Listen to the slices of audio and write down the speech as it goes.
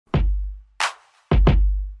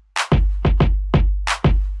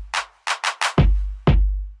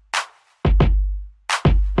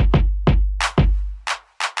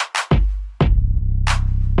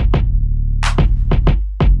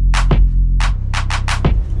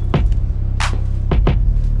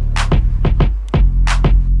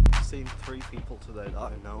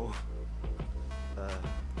snow.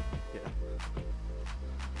 Yeah.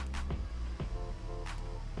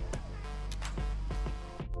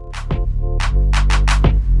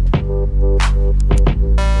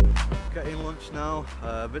 Getting lunch now,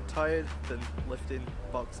 a bit tired, been lifting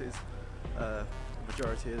boxes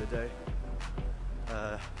majority of the day,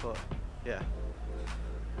 but yeah,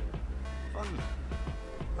 fun.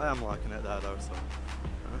 I am liking it there though, so.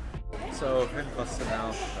 So in Costa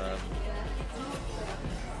now,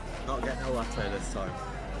 not getting a latte this time,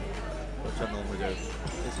 which I normally do.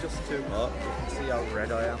 It's just too hot, you can see how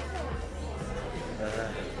red I am.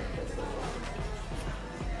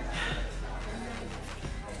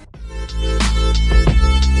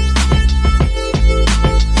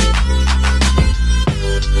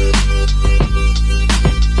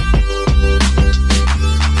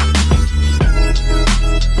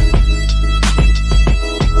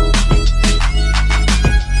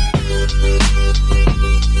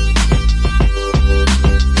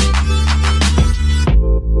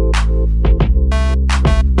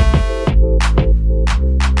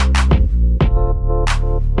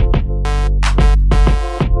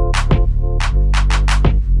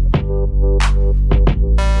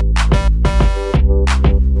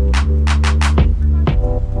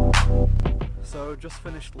 Just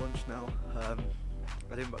finished lunch now,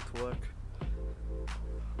 heading back to work.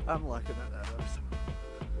 I'm liking it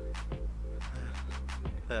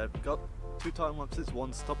there though. Got 2 time lapses,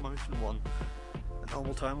 1 stop motion, 1 a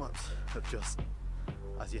normal time lapse of just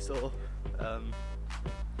as you saw.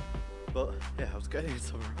 But yeah, I was getting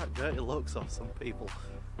some right dirty looks off some people.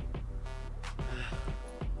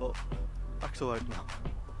 But back to work now.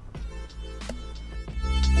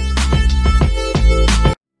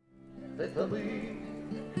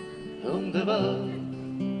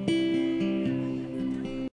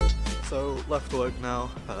 So left work now.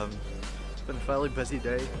 It's been a fairly busy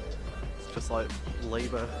day. It's just like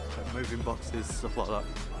labour, moving boxes, stuff like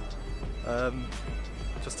that.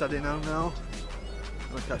 Just heading home now.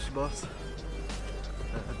 Gonna catch the bus.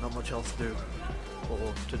 Not much else to do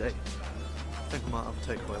for today. I think I might have a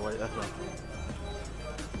takeaway later though.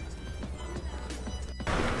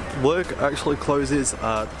 Work actually closes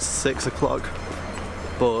at 6 o'clock,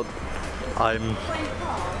 but I'm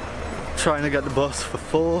trying to get the bus for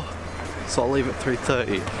 4, so I'll leave at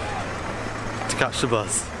 3:30 to catch the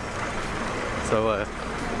bus. So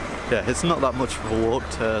yeah, it's not that much of a walk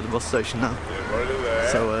to the bus station now.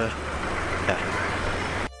 So yeah.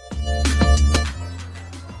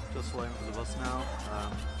 Just waiting for the bus now.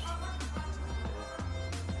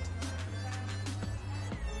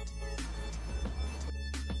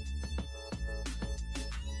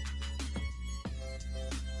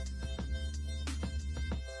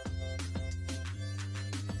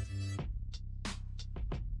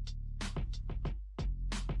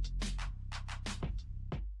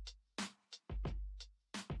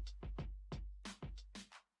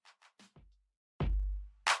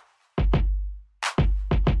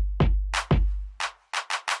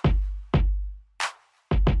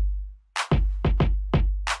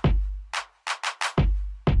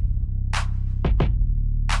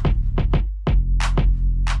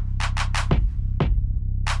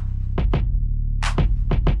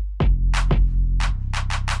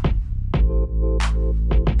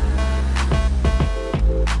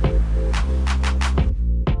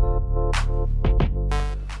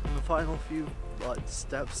 Final few like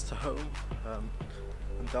steps to home. I'm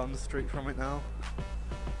down the street from it now.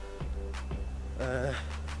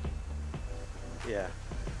 Yeah,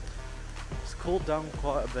 it's cooled down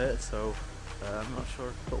quite a bit, so I'm not sure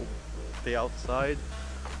if it'll be outside,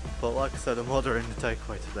 but like I said, I'm ordering the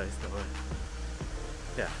takeaway today, so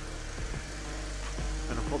yeah,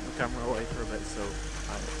 I'm gonna put the camera away for a bit, so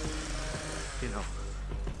you know.